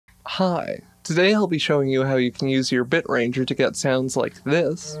Hi, today I'll be showing you how you can use your bitRanger to get sounds like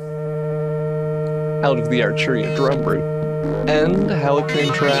this out of the Arturia Drumbrute, and how it can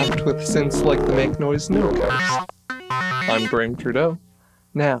interact with synths like the Make Noise No Coast. I'm Graham Trudeau.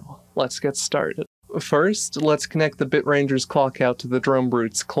 Now, let's get started. First, let's connect the bitRanger's clock out to the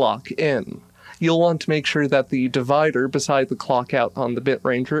Drumbrute's clock in. You'll want to make sure that the divider beside the clock out on the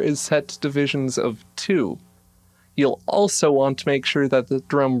bitRanger is set to divisions of 2. You'll also want to make sure that the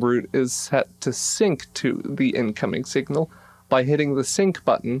Drumbrute is set to sync to the incoming signal by hitting the sync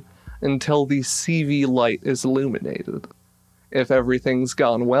button until the CV light is illuminated. If everything's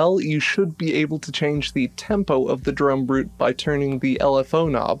gone well, you should be able to change the tempo of the Drumbrute by turning the LFO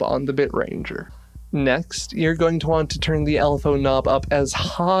knob on the bitRanger. Next, you're going to want to turn the LFO knob up as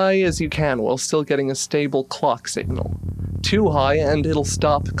high as you can while still getting a stable clock signal. Too high and it'll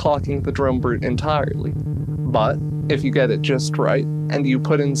stop clocking the Drumbrute entirely. But if you get it just right, and you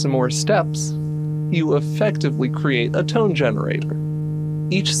put in some more steps, you effectively create a tone generator.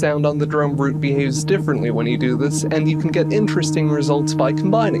 Each sound on the Drumbrute behaves differently when you do this, and you can get interesting results by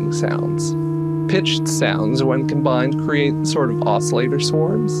combining sounds. Pitched sounds, when combined, create sort of oscillator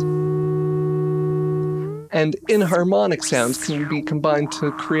swarms. And inharmonic sounds can be combined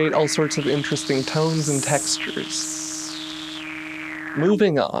to create all sorts of interesting tones and textures.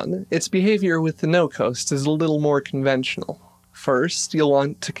 Moving on, its behavior with the no coast is a little more conventional. First, you'll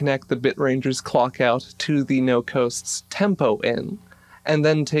want to connect the bitRanger's clock out to the no coast's tempo in, and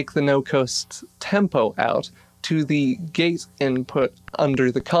then take the no coast's tempo out to the gate input under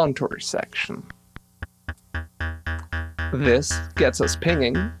the contour section. This gets us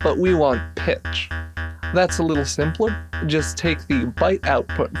pinging, but we want pitch. That's a little simpler. Just take the byte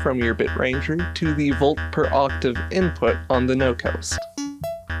output from your bitRanger to the volt per octave input on the no coast.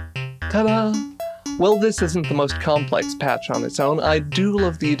 Ta-da! Well, this isn't the most complex patch on its own. I do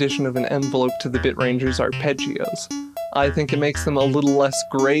love the addition of an envelope to the bitRanger's arpeggios. I think it makes them a little less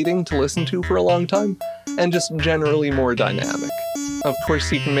grating to listen to for a long time, and just generally more dynamic. Of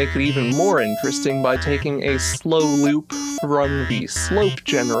course, you can make it even more interesting by taking a slow loop from the slope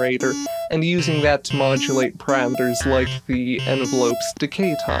generator and using that to modulate parameters like the envelope's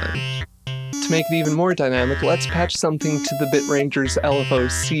decay time. To make it even more dynamic, let's patch something to the bitRanger's LFO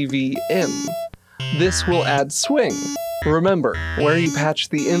CV in. This will add swing. Remember, where you patch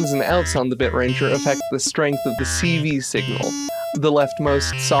the ins and outs on the bitRanger affect the strength of the CV signal. The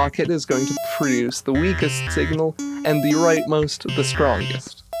leftmost socket is going to produce the weakest signal, and the rightmost the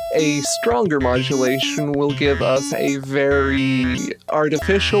strongest. A stronger modulation will give us a very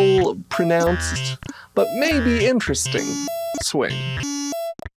artificial, pronounced, but maybe interesting swing.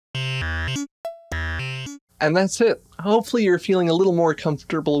 And that's it. Hopefully you're feeling a little more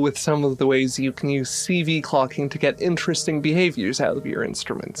comfortable with some of the ways you can use CV clocking to get interesting behaviors out of your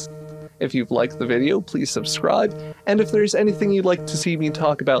instruments. If you've liked the video, please subscribe, and if there's anything you'd like to see me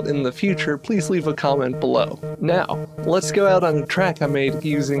talk about in the future, please leave a comment below. Now, let's go out on a track I made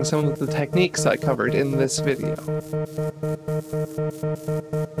using some of the techniques I covered in this video.